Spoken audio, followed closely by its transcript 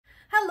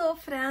Hello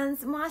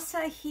friends,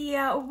 Masha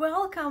here.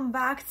 Welcome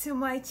back to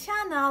my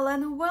channel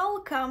and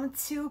welcome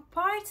to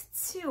part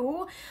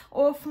 2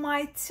 of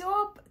my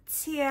top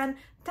 10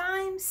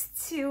 times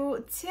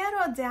 2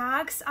 tarot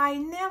decks I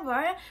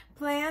never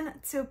plan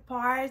to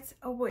part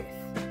with.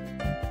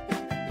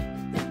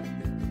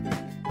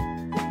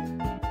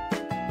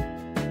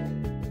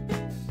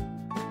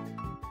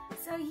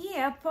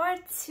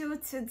 Part 2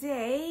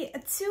 today.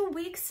 2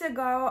 weeks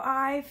ago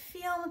I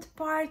filmed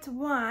part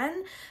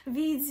 1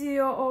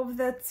 video of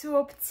the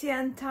top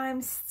 10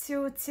 times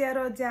 2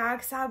 tarot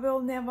decks I will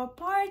never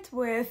part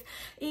with,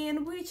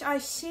 in which I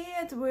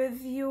shared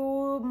with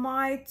you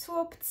my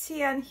top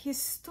 10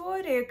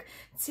 historic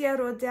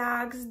tarot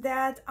decks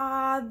that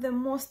are the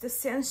most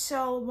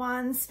essential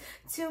ones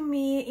to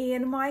me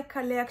in my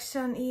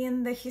collection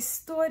in the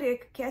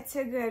historic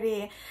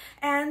category.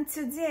 And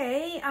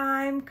today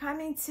I'm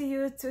coming to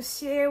you to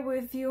share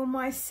with you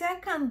my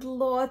second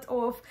lot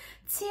of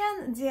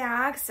 10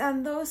 decks,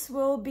 and those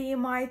will be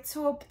my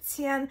top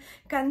 10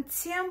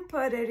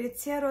 contemporary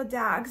tarot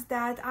decks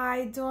that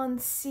I don't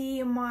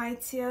see my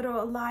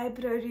tarot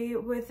library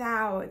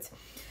without.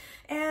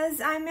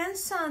 As I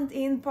mentioned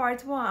in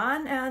part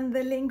 1, and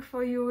the link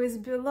for you is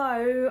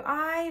below,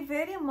 I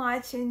very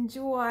much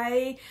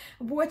enjoy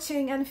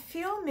watching and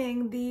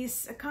filming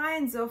these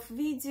kinds of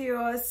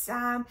videos.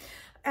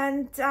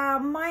 And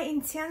my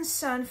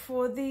intention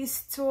for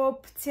this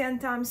top 10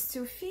 times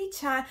 2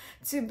 feature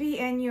to be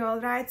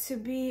annual, right, to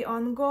be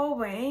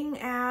ongoing,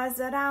 as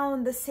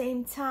around the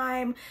same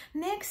time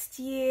next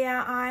year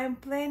I'm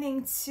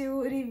planning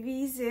to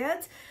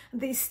revisit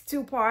these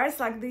two parts,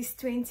 like these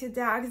 20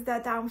 decks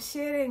that I'm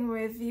sharing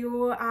with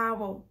you,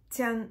 well,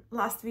 10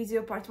 last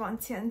video, part 1,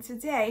 10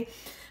 today.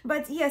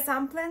 But yes,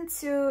 I'm planning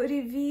to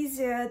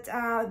revisit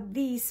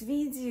these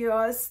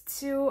videos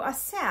to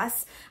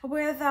assess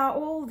whether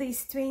all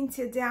these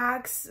 20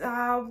 decks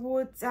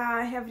would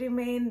have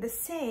remained the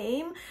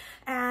same,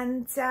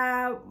 and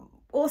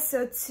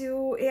also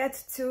to add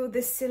to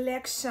the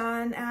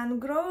selection and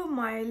grow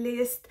my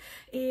list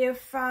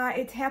if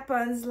it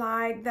happens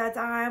like that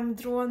I'm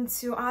drawn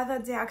to other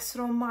decks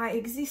from my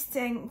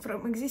existing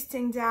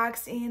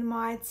decks in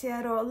my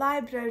tarot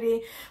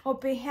library, or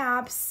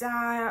perhaps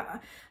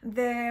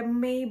there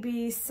may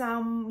be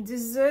some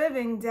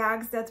deserving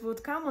decks that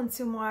would come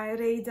onto my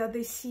radar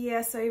this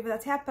year. So if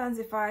that happens,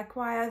 if I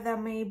acquire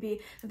them, maybe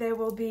they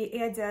will be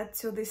added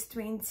to this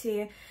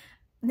 20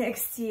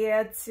 next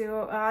year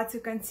to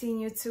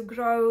continue to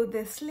grow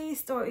this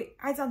list, or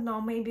I don't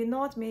know, maybe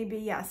not, maybe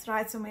yes,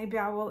 right? So maybe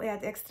I will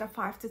add extra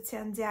 5 to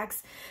 10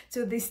 decks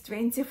to this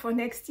 20 for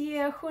next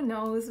year, who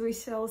knows, we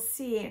shall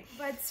see.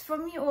 But for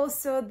me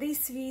also,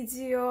 this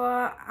video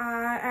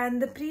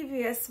and the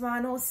previous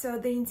one also,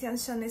 the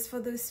intention is for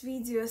those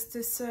videos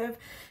to serve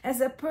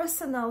as a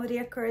personal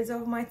record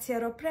of my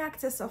tarot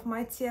practice, of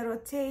my tarot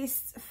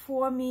tastes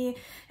for me.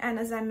 And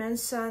as I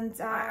mentioned,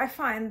 I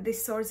find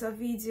these sorts of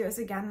videos,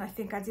 again, I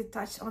think I did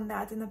touch on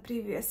that in a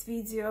previous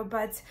video,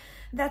 but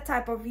that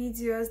type of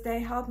videos, they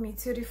help me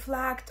to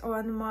reflect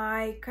on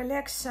my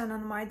collection,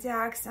 on my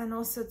decks, and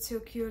also to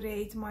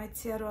curate my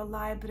tarot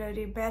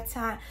library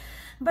better.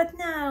 But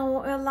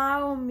now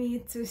allow me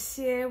to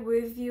share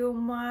with you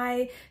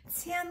my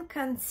 10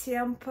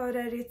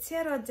 contemporary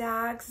tarot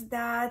decks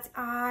that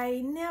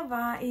I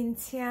never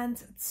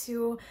intend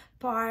to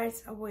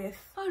part with.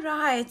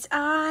 Alright,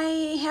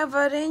 I have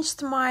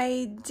arranged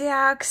my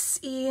decks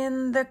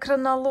in the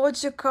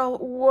chronological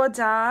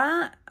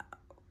order,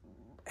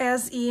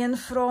 as in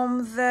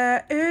from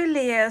the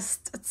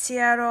earliest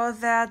tarot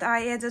that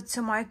I added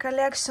to my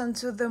collection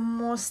to the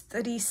most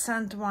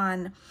recent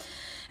one.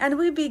 And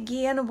we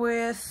begin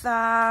with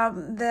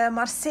the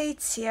Marseille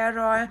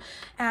tarot,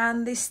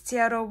 and this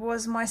tarot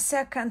was my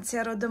second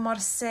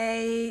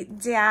Rider-Marseille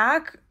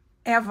deck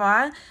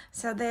ever.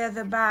 So they're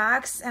the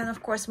backs, and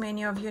of course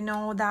many of you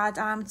know that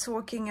I'm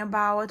talking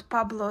about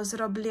Pablo's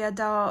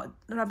Robledo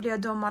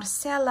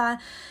Marsella,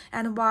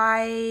 and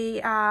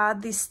why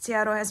this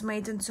tarot has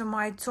made into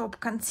my top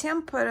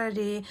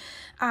contemporary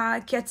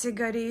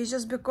category is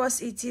just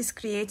because it is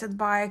created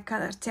by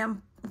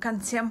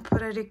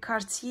contemporary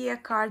Cartier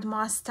card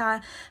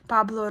master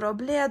Pablo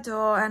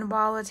Robledo, and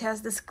while it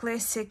has this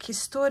classic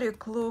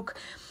historic look,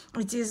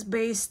 it is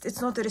based,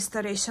 it's not a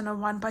restoration of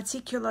one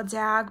particular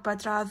deck,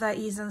 but rather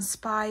is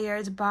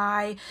inspired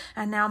by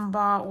a number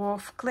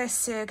of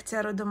classic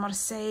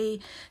Rider-Marseille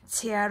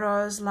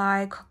tarots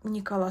like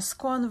Nicolas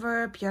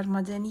Conver, Pierre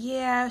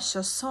Madenier,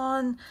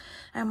 Chausson,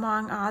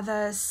 among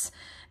others.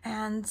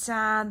 And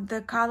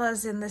the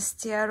colors in this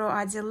tarot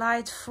are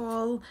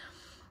delightful.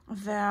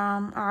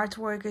 The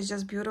artwork is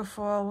just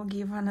beautiful,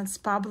 given it's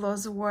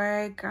Pablo's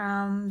work.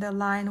 The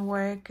line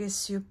work is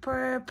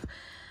superb.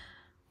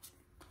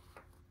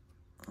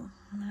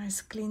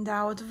 Nice cleaned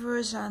out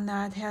version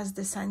that has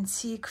this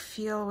antique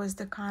feel with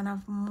the kind of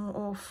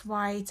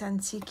off-white,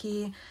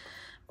 antique,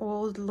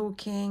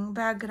 old-looking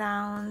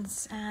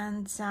backgrounds.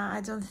 And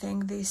I don't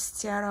think this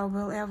tarot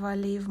will ever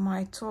leave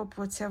my top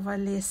whatever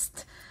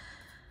list.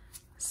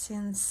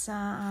 since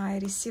I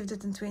received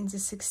it in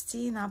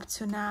 2016 up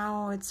to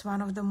now. It's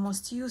one of the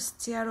most used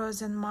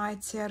tarots in my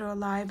tarot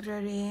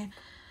library.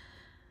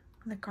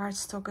 The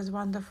cardstock is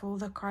wonderful.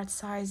 The card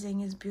sizing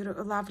is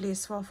beautiful, lovely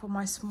as well for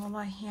my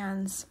smaller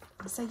hands.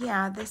 So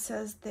yeah, this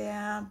is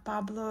the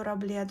Pablo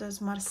Robledo's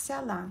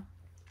Marsella.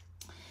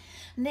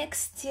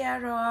 Next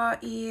tarot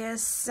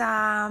is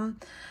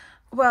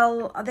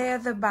well, they're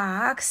the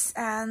backs,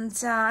 and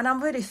I'm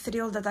very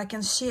thrilled that I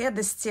can share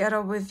this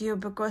tarot with you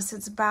because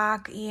it's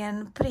back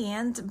in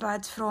print,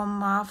 but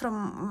from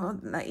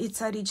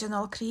its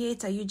original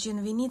creator,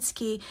 Eugene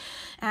Vinitski,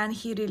 and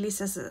he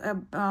releases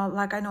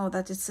like I know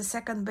that it's the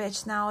second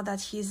batch now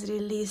that he's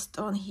released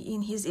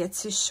in his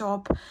Etsy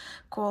shop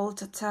called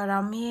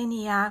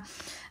TarotMania.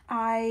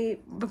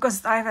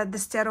 Because I've had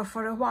this tarot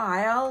for a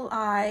while,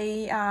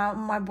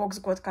 my box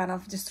got kind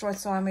of destroyed,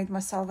 so I made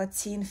myself a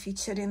tin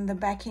featuring the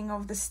backing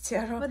of this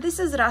tarot. But this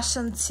is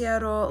Russian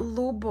tarot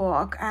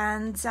Lubok,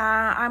 and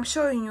I'm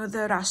showing you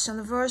the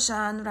Russian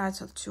version, right?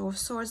 So Two of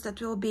Swords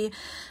that will be,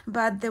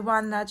 but the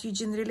one that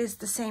Eugene released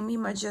the same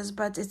images,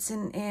 but it's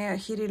in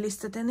he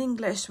released it in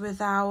English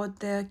without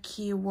the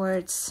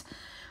keywords.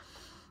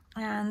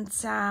 And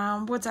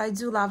what I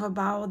do love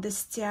about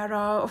this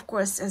tarot, of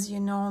course, as you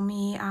know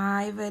me,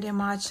 I very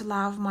much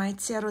love my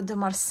Tarot de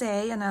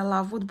Marseille, and I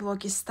love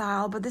woodblocky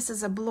style, but this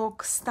is a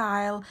block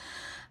style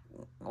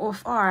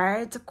of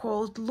art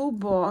called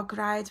Lubok,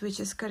 right, which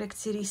is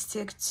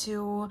characteristic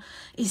to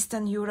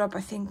Eastern Europe.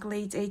 I think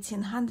late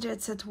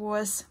 1800s it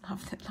was.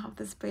 Love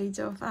this page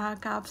of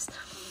cups.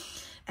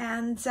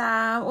 And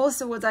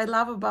also what I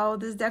love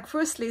about this deck,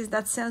 firstly, is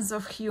that sense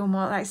of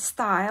humor, like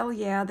style,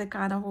 yeah, the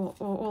kind of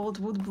old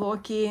wood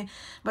blocky,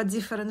 but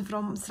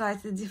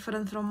slightly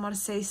different from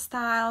Marseille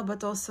style,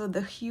 but also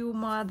the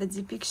humor, the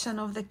depiction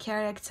of the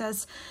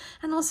characters,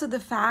 and also the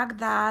fact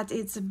that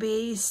it's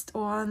based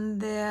on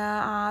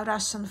the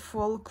Russian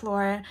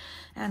folklore.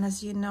 And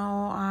as you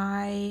know,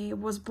 I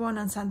was born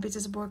in St.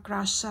 Petersburg,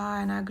 Russia,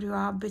 and I grew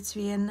up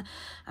between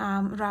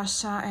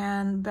Russia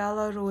and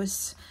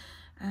Belarus.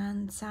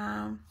 And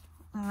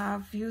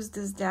I've used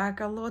this deck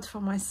a lot for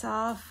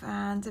myself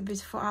and a bit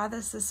for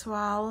others as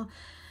well.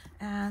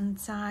 And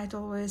it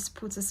always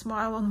puts a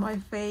smile on my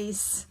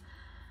face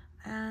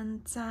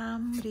and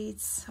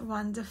reads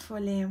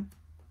wonderfully.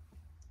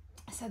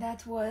 So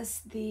that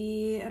was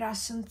the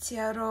Russian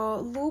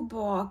tarot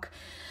Lubok.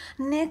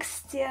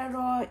 Next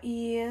tarot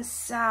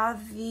is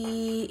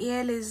the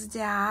Ellis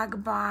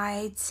deck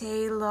by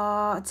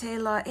Taylor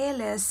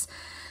Ellis.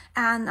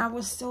 And I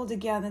was told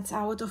again it's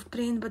out of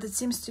print, but it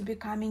seems to be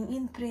coming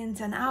in print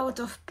and out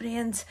of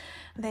print.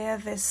 There are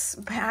these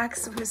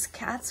bags with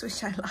cats,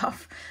 which I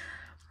love.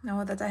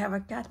 Now that I have a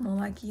cat, more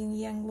like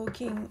yin-yang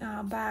looking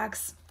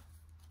bags.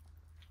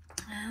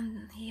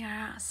 And here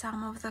are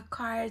some of the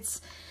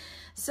cards.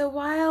 So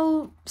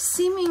while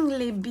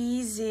seemingly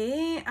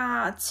busy,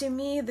 to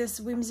me this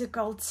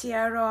whimsical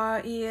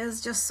tarot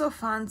is just so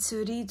fun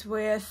to read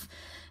with.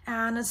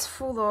 And it's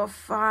full of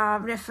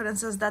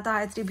references that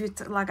I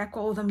attribute, like I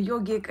call them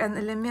yogic and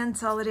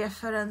elemental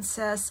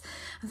references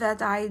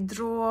that I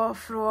draw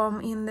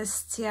from in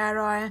this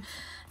tarot.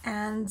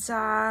 And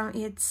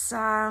it's,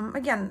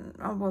 again,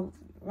 well,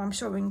 I'm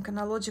showing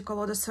chronological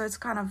order, so it's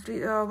kind of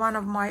one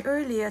of my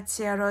earlier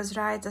tarots,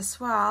 right, as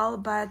well.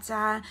 But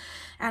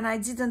and I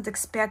didn't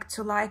expect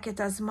to like it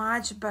as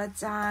much,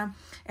 but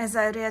as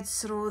I read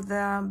through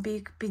the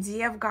big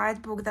PDF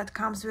guidebook that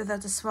comes with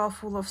it as well,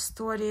 full of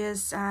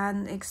stories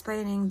and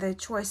explaining the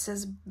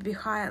choices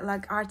behind,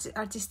 like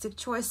artistic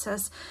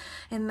choices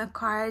in the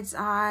cards,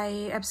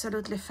 I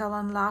absolutely fell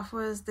in love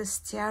with this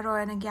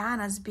tarot. And again,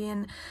 it's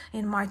been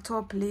in my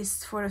top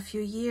list for a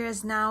few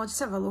years now.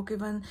 Just have a look,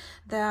 even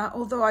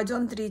although I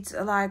don't read,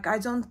 like, I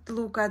don't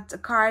look at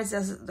cards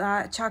as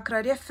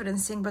chakra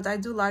referencing, but I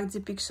do like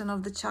depiction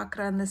of the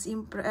chakra in this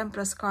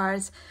Empress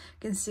cards.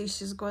 You can see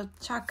she's got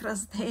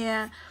chakras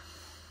there.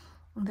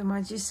 The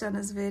magician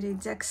is very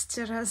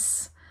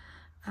dexterous.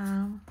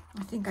 I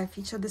think I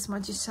featured this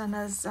magician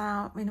as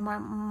in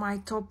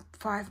my top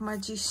 5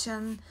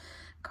 magician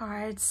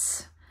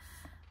cards.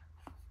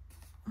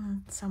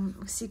 Some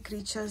sea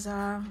creatures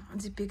are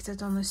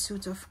depicted on the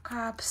suit of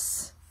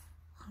cups,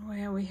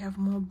 where we have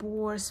more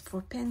boars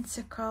for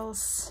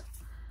pentacles,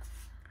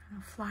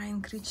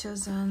 flying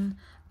creatures and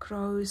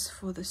crows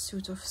for the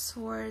suit of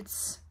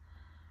swords.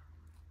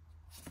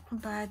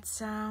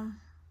 But I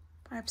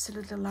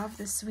absolutely love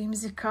this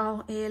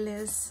whimsical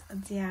Ellis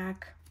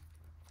deck.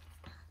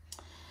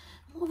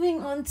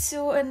 Moving on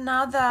to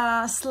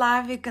another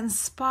Slavic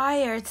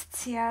inspired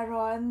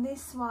tarot, and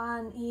this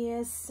one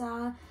is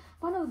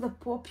one of the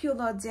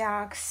popular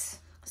decks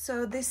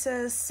So this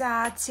is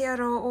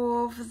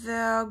Tarot of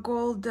the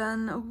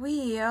Golden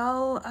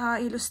Wheel,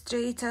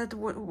 illustrated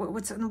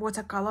with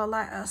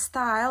watercolor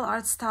style,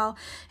 art style,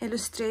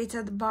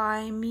 illustrated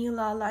by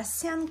Mila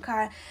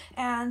Losenko.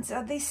 And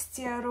this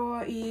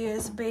tarot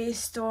is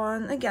based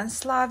on, again,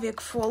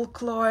 Slavic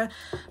folklore,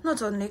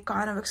 not only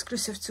kind of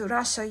exclusive to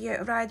Russia,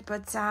 yeah, right,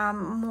 but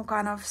more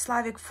kind of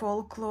Slavic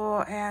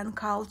folklore and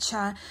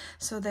culture.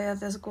 So there are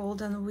this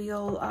golden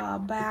wheel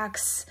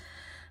backs.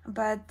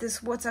 But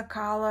this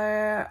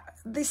watercolor,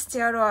 this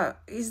tarot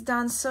is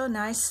done so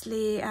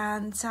nicely,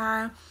 and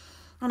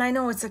I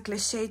know it's a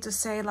cliche to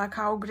say like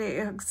how great,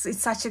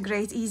 it's such a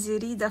great easy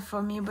reader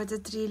for me, but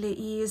it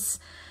really is.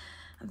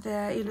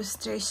 The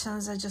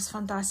illustrations are just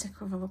fantastic.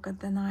 Have a look at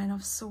the Nine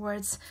of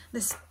Swords.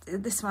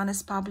 This one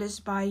is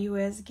published by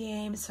US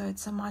Games, so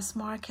it's a mass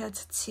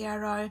market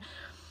tarot.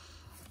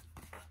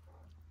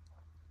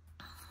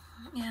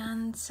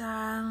 And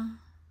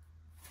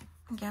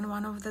again,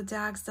 one of the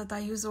decks that I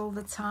use all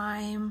the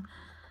time.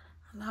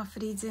 I love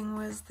reading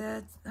with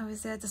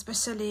it,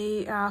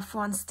 especially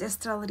for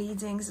ancestral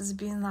readings. It's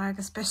been like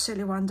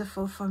especially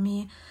wonderful for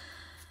me.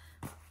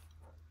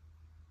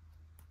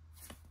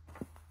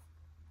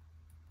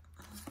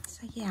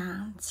 So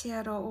yeah,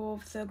 Tarot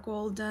of the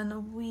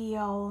Golden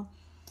Wheel.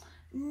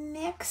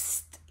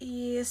 Next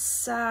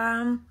is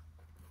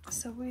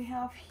so we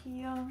have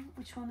here,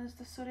 which one is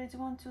this already?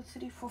 1, 2,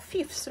 3, 4,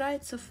 fifths,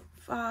 right? So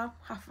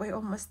halfway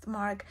almost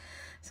mark.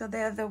 So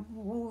they're the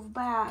wolf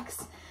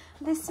backs.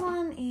 This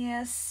one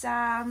is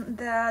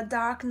the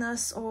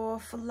Darkness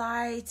of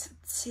Light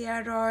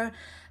tarot,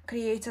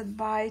 created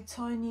by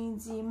Toni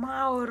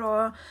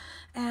Demauro,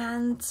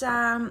 and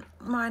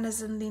mine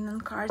is in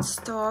linen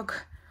cardstock.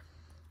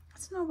 I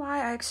don't know why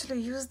I actually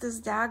use this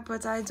deck,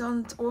 but I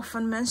don't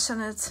often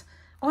mention it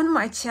on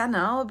my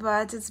channel,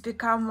 but it's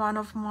become one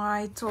of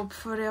my top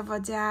forever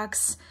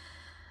decks.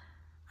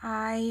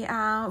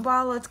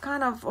 While it's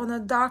kind of on a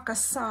darker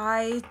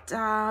side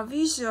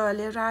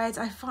visually, right,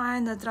 I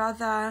find it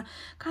rather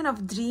kind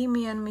of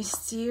dreamy and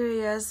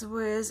mysterious,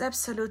 with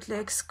absolutely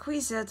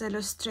exquisite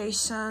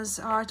illustrations,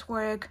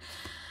 artwork.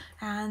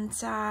 And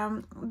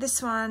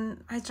this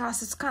one, I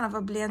trust it's kind of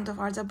a blend of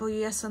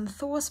RWS and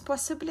Thors,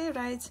 possibly,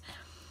 right?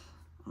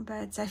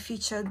 But I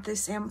featured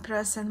this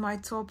Empress in my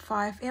top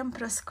 5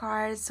 Empress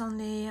cards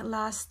only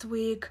last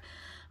week.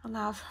 I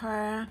love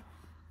her.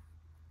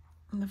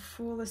 And the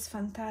Fool is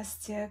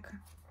fantastic.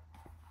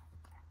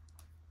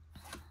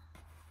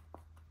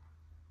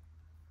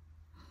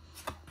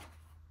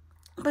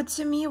 But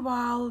to me,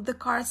 while the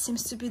card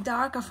seems to be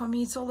darker, for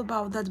me it's all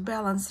about that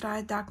balance,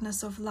 right?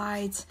 Darkness of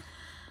light.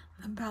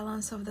 The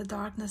balance of the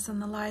darkness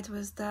and the light,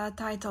 with the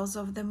titles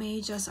of the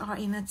mages are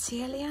in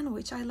Italian,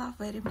 which I love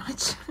very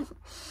much.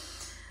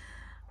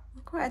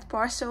 Quite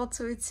partial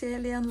to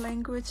Italian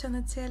language and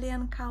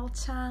Italian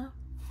culture.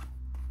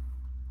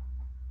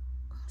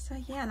 So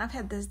yeah, and I've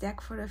had this deck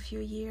for a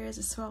few years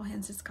as well,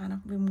 hence it's kind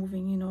of been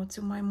moving, you know,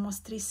 to my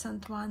most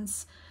recent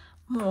ones,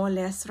 more or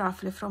less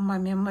roughly from my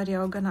memory,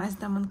 organize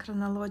them in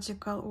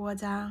chronological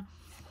order.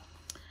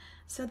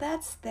 So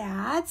that's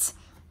that.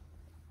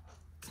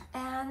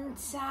 And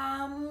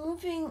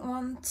moving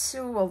on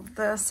to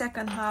the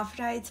second half,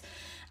 right?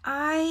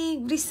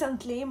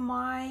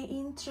 My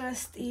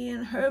interest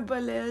in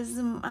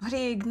herbalism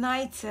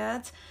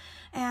reignited,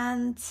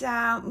 and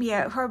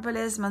yeah,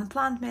 herbalism and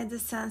plant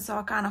medicine. So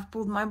I kind of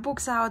pulled my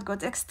books out,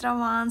 got extra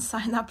ones,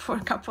 signed up for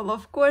a couple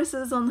of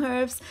courses on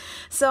herbs.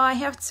 So I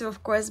have to,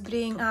 of course,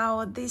 bring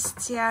out this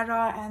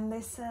tarot, and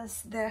this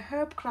is the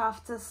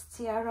Herbcrafter's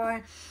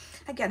tarot,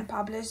 again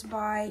published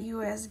by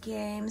US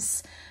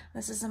Games.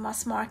 This is a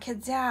mass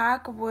market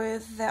deck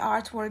with the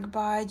artwork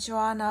by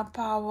Joanna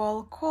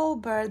Powell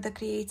Colbert, the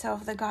creator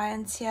of the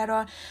Gaian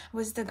Tarot,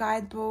 with the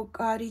guidebook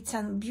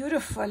written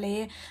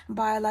beautifully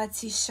by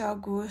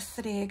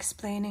L.Guthrie,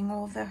 explaining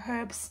all the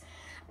herbs,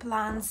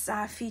 plants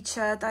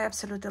featured. I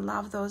absolutely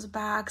love those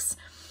backs.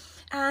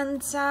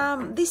 And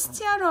this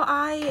tarot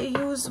I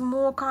use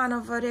more kind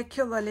of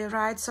regularly,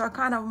 right? So I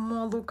kind of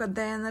more look at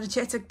the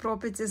energetic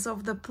properties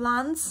of the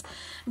plants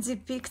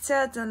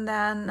depicted, and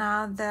then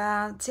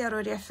the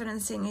tarot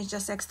referencing is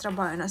just extra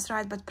bonus,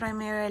 right? But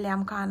primarily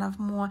I'm kind of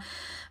more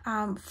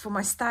for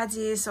my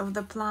studies of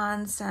the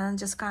plants and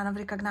just kind of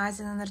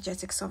recognizing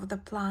energetics of the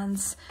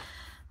plants.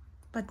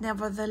 But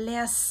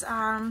nevertheless,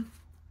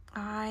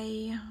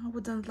 I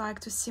wouldn't like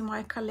to see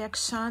my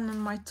collection in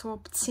my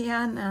top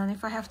 10, and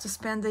if I have to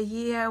spend a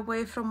year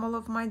away from all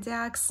of my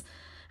decks,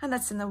 and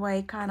that's in a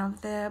way kind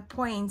of the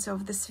point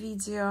of this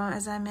video,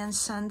 as I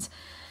mentioned,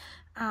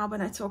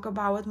 when I talk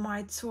about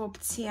my top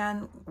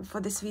 10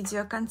 for this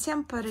video,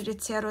 contemporary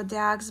tarot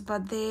decks,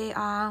 but they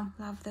are,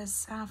 love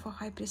this for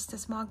High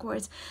Priestess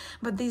Mugwort,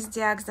 but these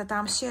decks that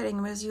I'm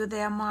sharing with you,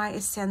 they are my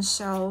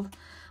essential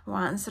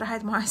ones,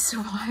 right? My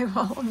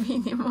survival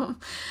minimum.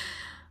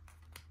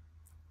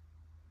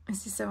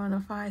 This is 7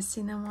 of Ice,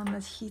 Cinnamon,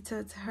 that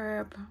heated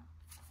herb.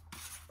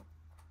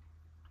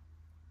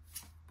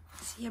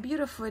 See,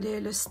 beautifully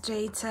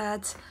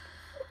illustrated.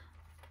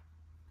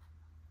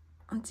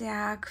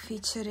 deck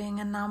featuring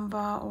a number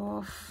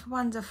of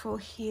wonderful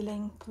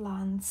healing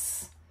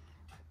plants.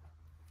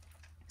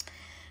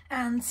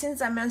 And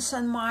since I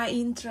mentioned my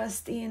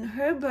interest in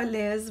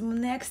herbalism,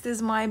 next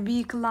is my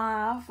big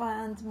love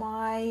and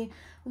my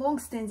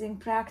long-standing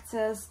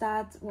practice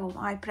that, well,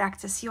 I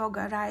practice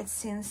yoga, right,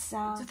 since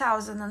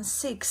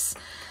 2006.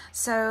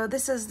 So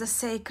this is the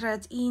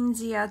Sacred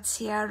India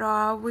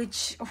Tarot,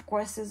 which of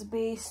course is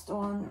based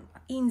on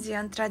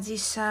Indian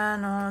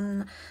tradition,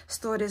 on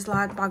stories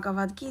like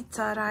Bhagavad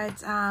Gita,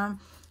 right,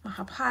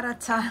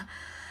 Mahabharata,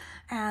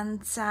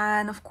 and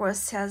of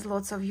course has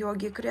lots of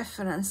yogic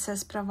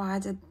references,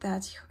 provided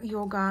that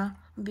yoga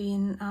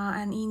being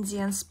an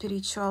Indian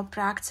spiritual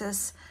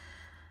practice.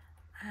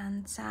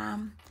 And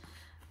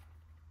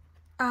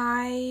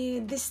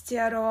this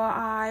tarot,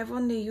 I've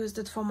only used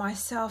it for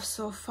myself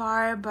so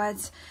far,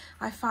 but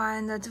I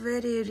find it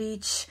very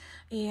rich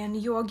in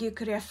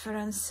yogic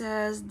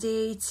references,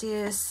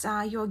 deities,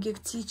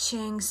 yogic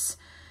teachings.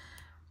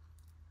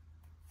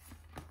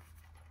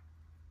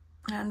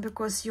 And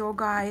because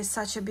yoga is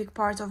such a big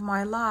part of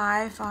my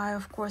life, I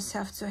of course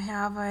have to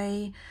have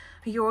a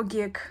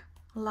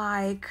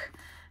yogic-like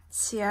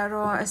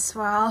tarot as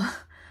well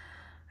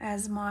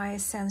as my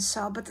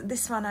essential. But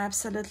this one I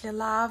absolutely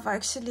love. I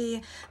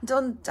actually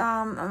don't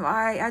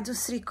I do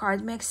 3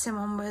 card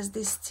maximum with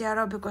this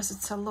tarot because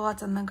it's a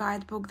lot, and the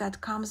guidebook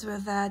that comes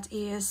with that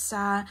is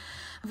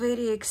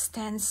very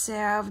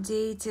extensive.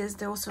 Deities,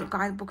 the also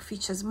guidebook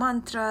features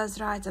mantras,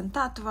 right, and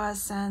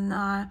tattvas,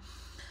 and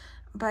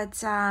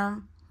but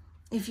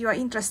if you are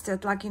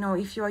interested, like, you know,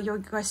 if you're a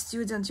yoga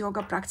student,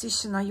 yoga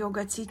practitioner,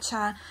 yoga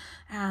teacher,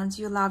 and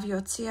you love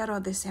your tarot,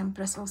 this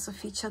Empress also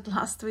featured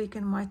last week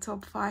in my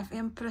top 5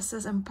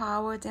 Empresses,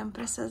 empowered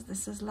Empresses.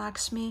 This is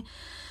Lakshmi.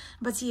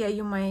 But yeah,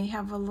 you may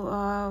have a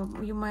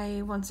you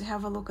may want to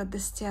have a look at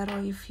this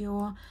tarot if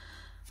you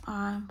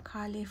are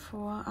Kali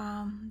for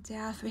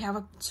death. We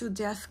have 2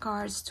 death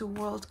cards, 2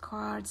 world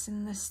cards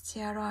in this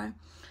tarot.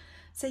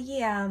 So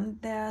yeah,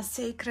 the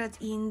Sacred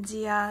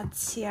India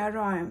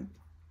Tarot.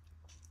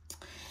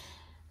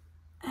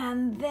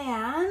 And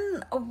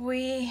then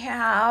we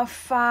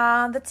have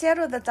the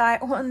tarot that I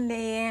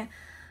only,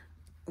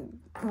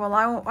 well,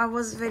 I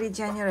was very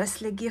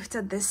generously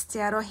gifted this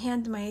tarot,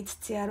 handmade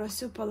tarot,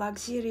 super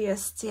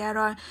luxurious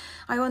tarot.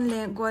 I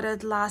only got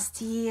it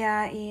last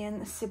year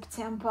in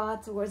September,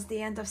 towards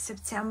the end of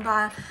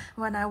September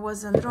when I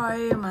was in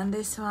Rome. And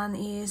this one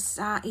is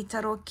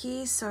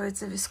Tarocchi, so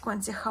it's a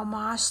Visconti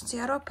Homage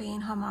tarot,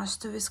 paying homage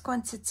to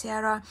Visconti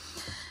tarot.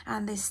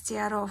 And this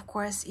tarot, of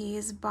course,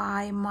 is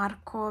by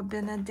Marco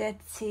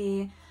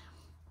Benedetti,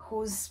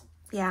 who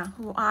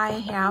I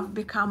have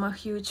become a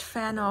huge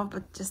fan of.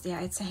 But just,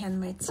 yeah, it's a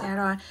handmade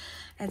tarot.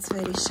 It's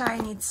very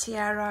shiny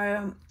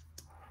tarot,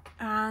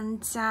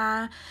 and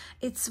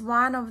it's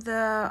one of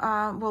the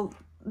well,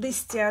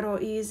 this tarot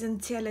is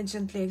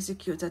intelligently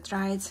executed,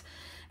 right?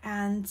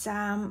 And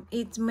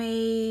it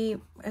may,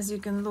 as you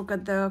can look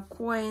at the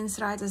coins,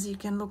 right, as you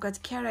can look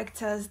at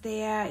characters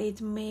there,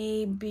 it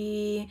may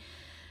be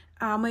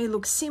may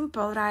look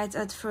simple, right,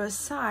 at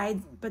first sight,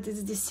 but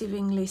it's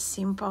deceivingly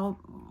simple,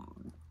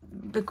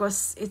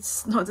 because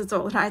it's not at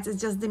all, right?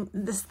 It's just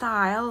the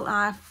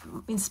style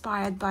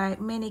inspired by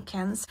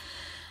mannequins.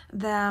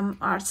 The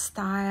art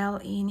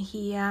style in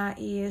here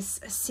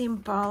is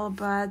simple,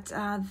 but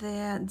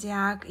the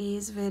deck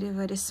is very,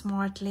 very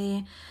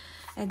smartly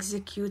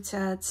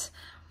executed.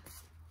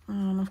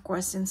 Of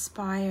course,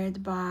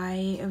 inspired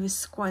by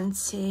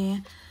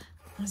Visconti.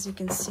 As you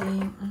can see,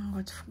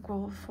 got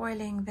gold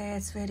foiling there.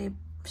 It's very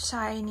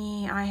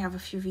shiny. I have a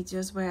few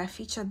videos where I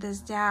featured this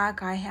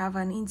deck. I have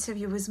an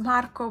interview with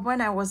Marco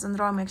when I was in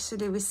Rome.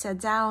 Actually, we sat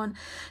down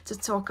to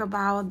talk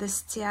about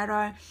this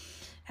tarot,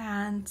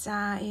 and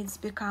it's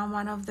become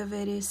one of the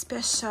very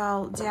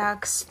special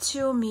decks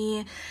to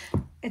me.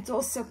 It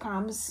also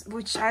comes,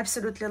 which I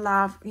absolutely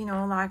love, you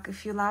know, like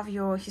if you love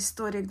your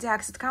historic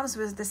decks, it comes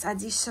with this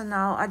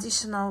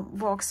additional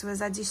box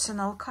with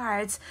additional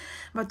cards,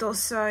 but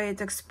also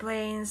it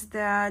explains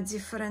the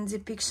different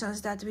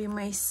depictions that we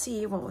may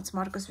see. Well, it's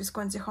Marcus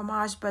Visconti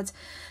Homage, but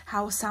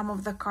how some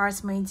of the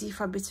cards may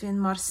differ between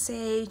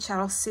Marseille,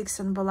 Charles VI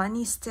and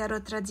Bolognese tarot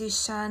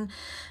tradition,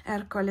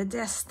 Ercole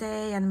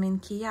d'Este and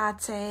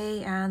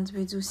Minchiate, and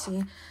we do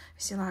see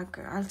like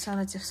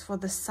alternatives for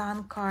the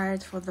Sun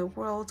card, for the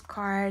World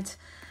card,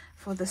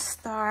 for the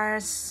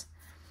stars.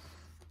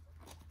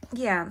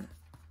 Yeah,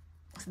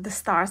 the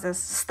stars as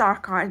star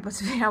card,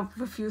 but we have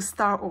a few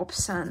star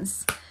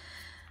options.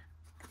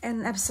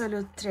 An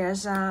absolute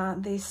treasure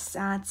this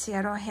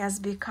tarot has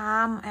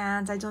become,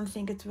 and I don't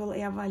think it will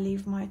ever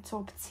leave my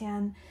top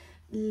 10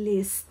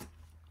 list.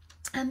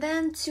 And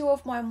then two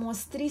of my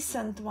most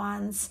recent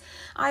ones,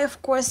 I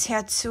of course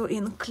had to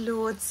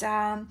include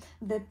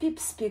the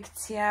Pipspic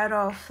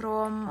Tarot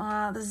from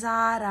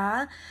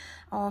Zaar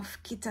of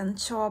Kitten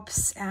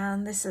Chops,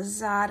 and this is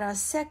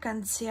Zara's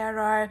second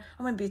tarot,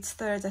 or maybe it's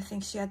third. I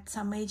think she had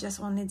some mages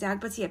only deck,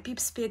 but yeah,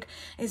 Pipspic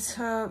is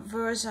her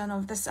version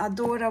of this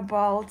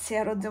adorable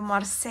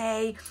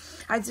Tarot-de-Marseille.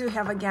 I do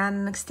have again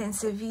an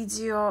extensive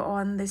video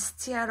on this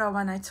tarot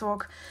when I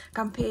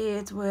compare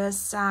it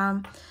with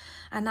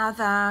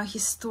another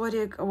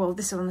historic, well,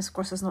 this one of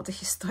course is not a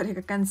historic,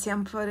 a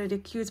contemporary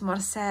cute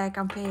Marseille,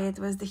 compared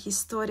with the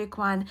historic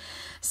one.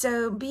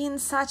 So being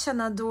such an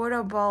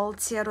adorable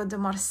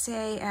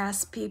Tarot-de-Marseille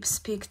as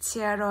Pipspic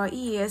Tarot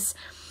is,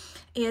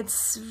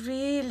 it's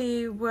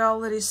really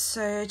well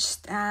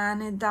researched,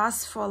 and it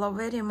does follow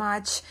very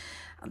much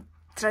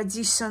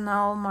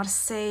traditional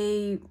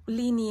Marseille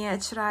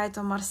lineage, right,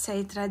 or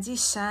Marseille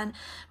tradition,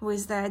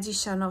 with the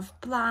addition of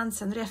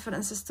plants and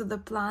references to the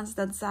plants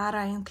that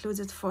Zara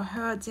included for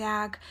her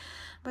deck.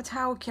 But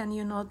how can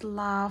you not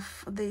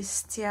love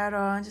this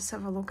tarot? Just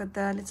have a look at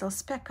the little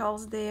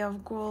speckles there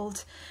of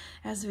gold,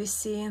 as we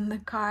see in the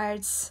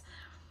cards.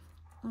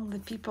 All the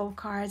people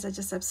cards are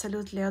just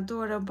absolutely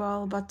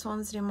adorable.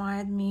 Batons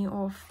remind me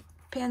of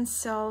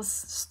pencils,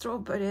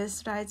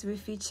 strawberries, right? We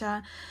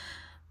feature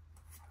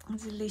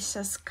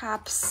delicious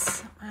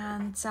cups,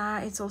 and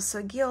it's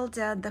also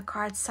gilded. The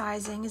card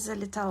sizing is a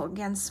little,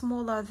 again,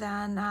 smaller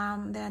than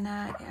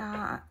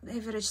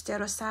average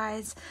tarot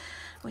size,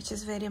 which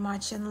is very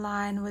much in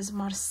line with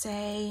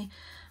Marseille,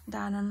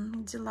 done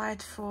on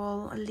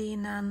delightful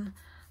linen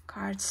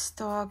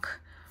cardstock.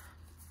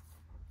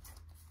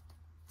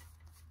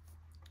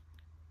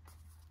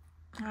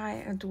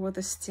 I adore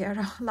this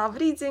tarot. Love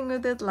reading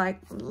with it, like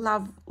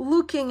love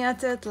looking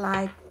at it,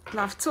 like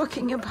love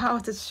talking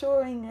about it,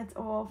 showing it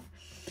off.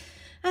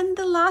 And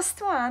the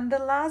last one, the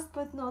last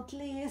but not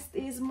least,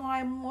 is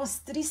my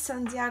most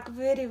recent deck,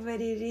 very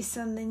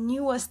recent, the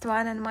newest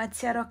one in my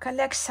tarot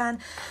collection.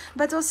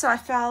 But also I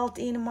felt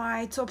in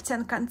my top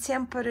 10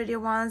 contemporary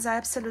ones, I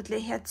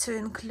absolutely had to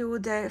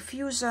include a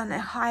fusion, a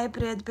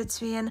hybrid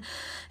between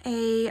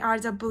a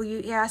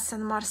RWS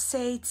and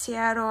Marseille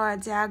tarot, a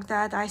deck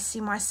that I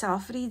see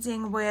myself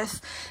reading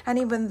with. And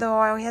even though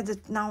I had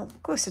it now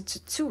closer to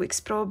 2 weeks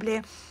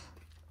probably,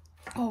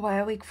 over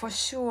a week for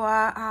sure,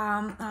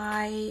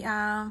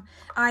 I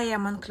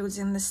am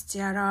including this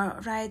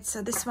tarot, right?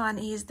 So this one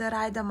is the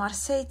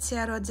Rider-Marseille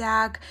tarot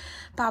deck,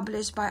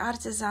 published by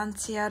Artisan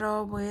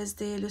Tarot, with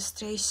the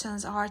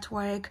illustrations,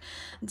 artwork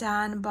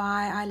done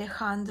by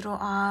Alejandro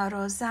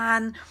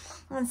Rozan.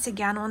 Once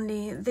again,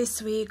 only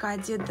this week I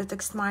did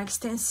my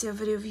extensive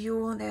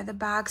review. They're the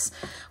backs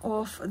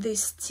of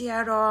this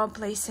tarot,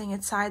 placing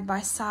it side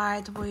by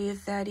side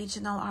with the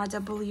original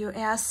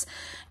RWS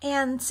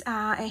and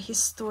a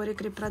historic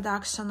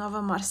reproduction of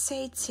a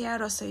Marseille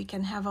tarot, so you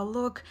can have a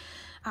look.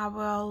 I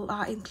will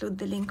include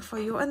the link for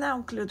you, and I'll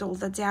include all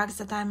the decks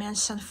that I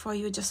mentioned for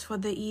you just for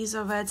the ease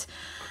of it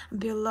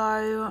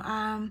below.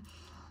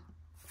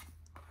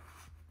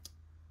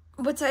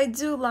 But I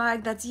do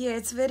like that, yeah,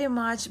 it's very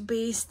much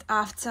based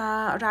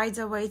after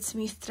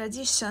Rider-Waite-Smith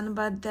tradition,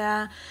 but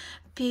the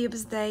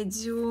pips, they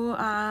do,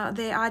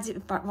 they are,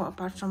 well,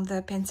 apart from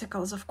the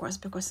pentacles, of course,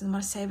 because in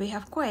Marseille we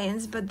have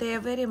coins, but they are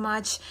very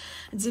much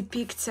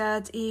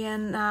depicted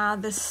in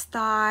the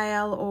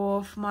style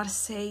of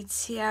Marseille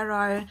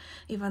tarot.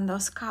 Even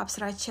those cups,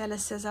 right,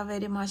 chalices are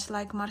very much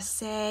like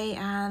Marseille,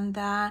 and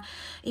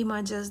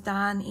images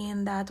done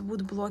in that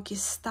woodblocky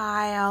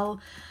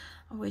style,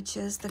 which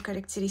is the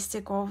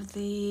characteristic of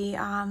the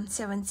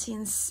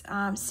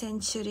 17th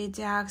century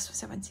decks,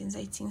 17th,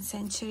 18th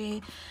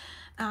century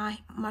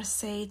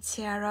Marseille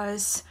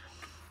tarots.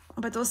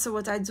 But also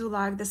what I do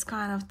like, this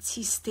kind of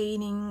tea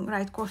staining,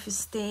 right, coffee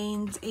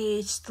stained,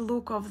 aged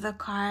look of the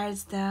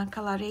cards. The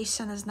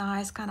coloration is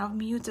nice, kind of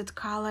muted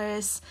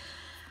colors,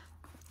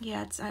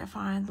 yet I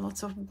find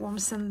lots of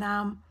warmth in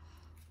them.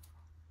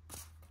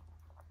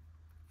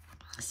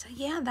 So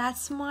yeah,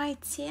 that's my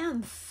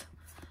 10th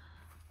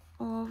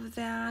of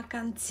the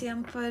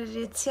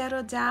contemporary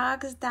tarot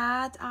decks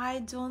that I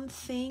don't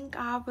think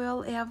I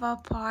will ever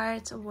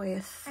part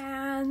with.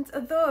 And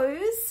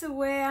those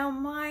were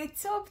my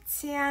top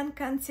 10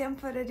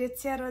 contemporary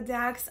tarot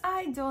decks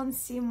I don't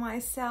see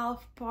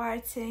myself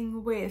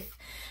parting with.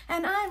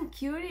 And I'm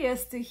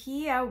curious to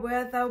hear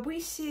whether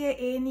we share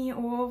any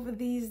of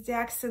these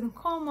decks in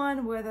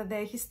common, whether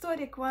they're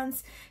historic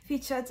ones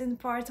featured in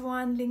part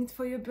 1, linked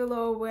for you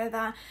below,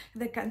 whether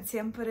the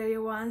contemporary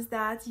ones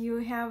that you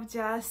have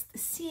just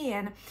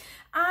seen.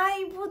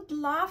 I would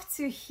love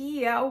to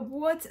hear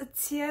what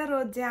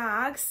tarot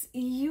decks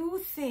you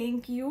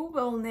think you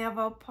will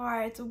never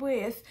part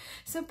with.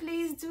 So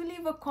please do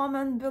leave a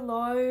comment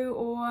below,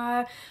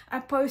 or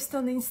a post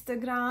on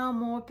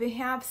Instagram, or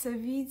perhaps a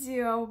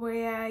video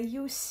where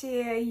you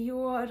share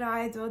your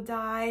ride or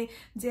die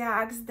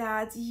decks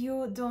that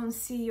you don't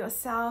see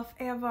yourself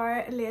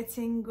ever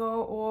letting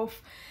go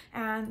of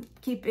and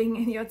keeping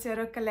in your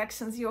tarot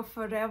collections, your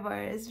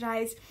forevers,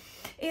 right?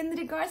 In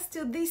regards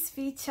to this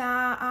feature,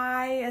 I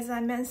as I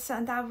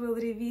mentioned, I will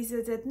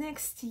revisit it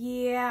next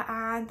year,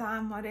 and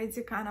I'm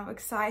already kind of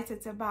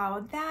excited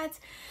about that.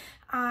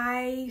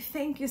 I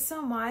thank you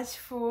so much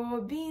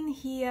for being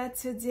here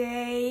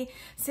today,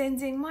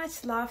 sending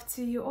much love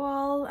to you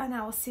all, and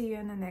I will see you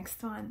in the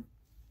next one.